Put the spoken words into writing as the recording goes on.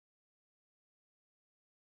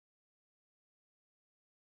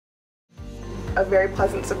a very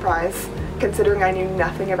pleasant surprise, considering I knew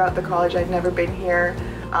nothing about the college. I'd never been here,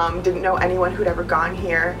 didn't know anyone who'd ever gone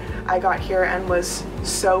here. I got here and was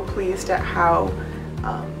so pleased at how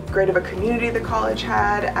great of a community the college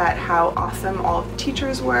had, at how awesome all of the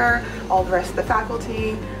teachers were, all the rest of the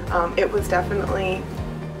faculty. It was definitely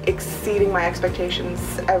exceeding my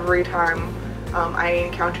expectations every time I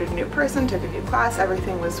encountered a new person, took a new class.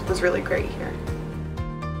 Everything was really great here.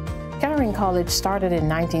 Kettering College started in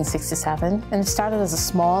 1967 and it started as a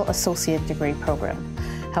small associate degree program.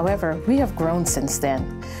 However, we have grown since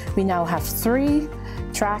then. We now have 3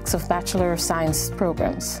 tracks of Bachelor of Science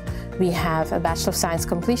programs. We have a Bachelor of Science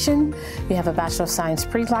completion, we have a Bachelor of Science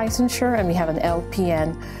pre-licensure, and we have an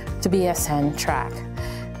LPN to BSN track.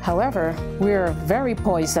 However, we're very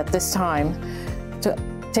poised at this time to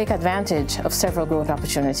take advantage of several growth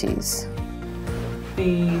opportunities.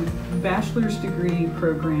 The bachelor's degree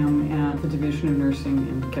program at the Division of Nursing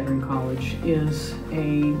in Kettering College is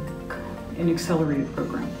an accelerated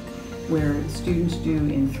program where students do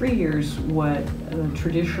in 3 years what a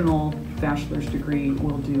traditional bachelor's degree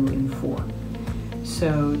will do in 4.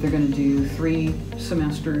 So they're going to do 3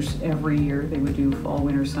 semesters every year. They would do fall,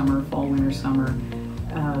 winter, summer, fall, winter, summer.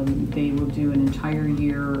 They will do an entire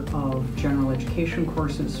year of general education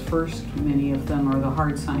courses first. Many of them are the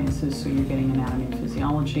hard sciences, so you're getting anatomy and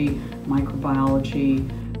physiology, microbiology,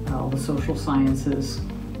 all the social sciences.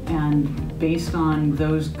 And based on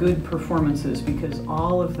those good performances, because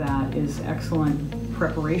all of that is excellent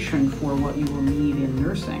preparation for what you will need in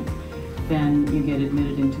nursing, then you get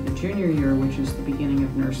admitted into the junior year, which is the beginning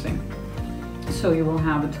of nursing. So you will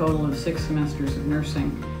have a total of 6 semesters of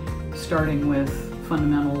nursing, starting with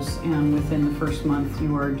fundamentals, and within the first month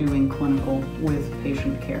you are doing clinical with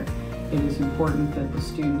patient care. It is important that the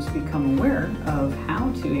students become aware of how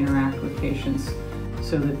to interact with patients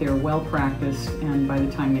so that they're well practiced, and by the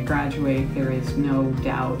time they graduate there is no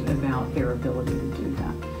doubt about their ability to do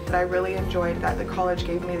that. But I really enjoyed that the college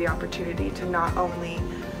gave me the opportunity to not only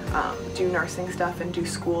do nursing stuff and do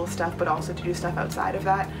school stuff, but also to do stuff outside of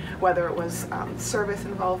that, whether it was service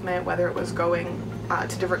involvement, whether it was going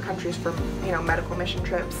to different countries for medical mission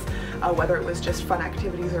trips, whether it was just fun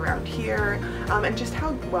activities around here, and just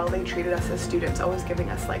how well they treated us as students, always giving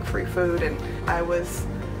us like free food. And I was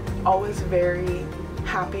always very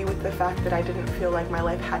happy with the fact that I didn't feel like my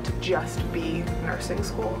life had to just be nursing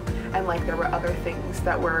school, and like there were other things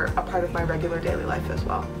that were a part of my regular daily life as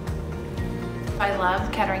well. I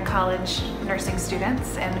love Kettering College nursing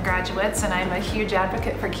students and graduates, and I'm a huge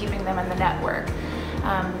advocate for keeping them in the network.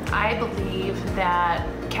 I believe that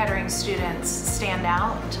Kettering students stand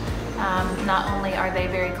out. Not only are they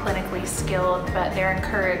very clinically skilled, but they're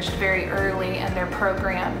encouraged very early in their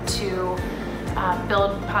program to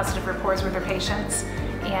build positive rapport with their patients,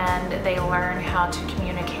 and they learn how to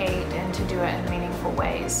communicate and to do it in meaningful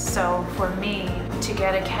ways. So for me, to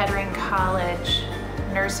get a Kettering College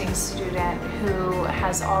nursing student who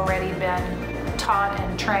has already been taught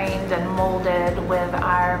and trained and molded with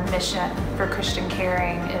our mission for Christian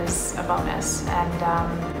caring is a bonus,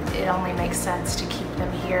 and it only makes sense to keep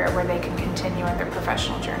them here where they can continue in their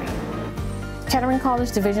professional journey. Kettering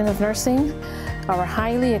College Division of Nursing, our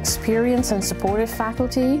highly experienced and supportive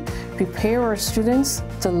faculty prepare our students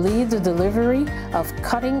to lead the delivery of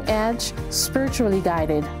cutting-edge, spiritually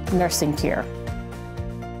guided nursing care.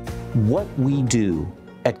 What we do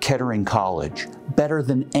at Kettering College, better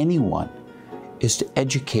than anyone, is to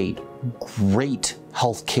educate great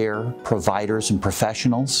healthcare providers and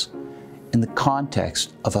professionals in the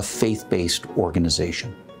context of a faith-based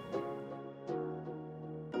organization.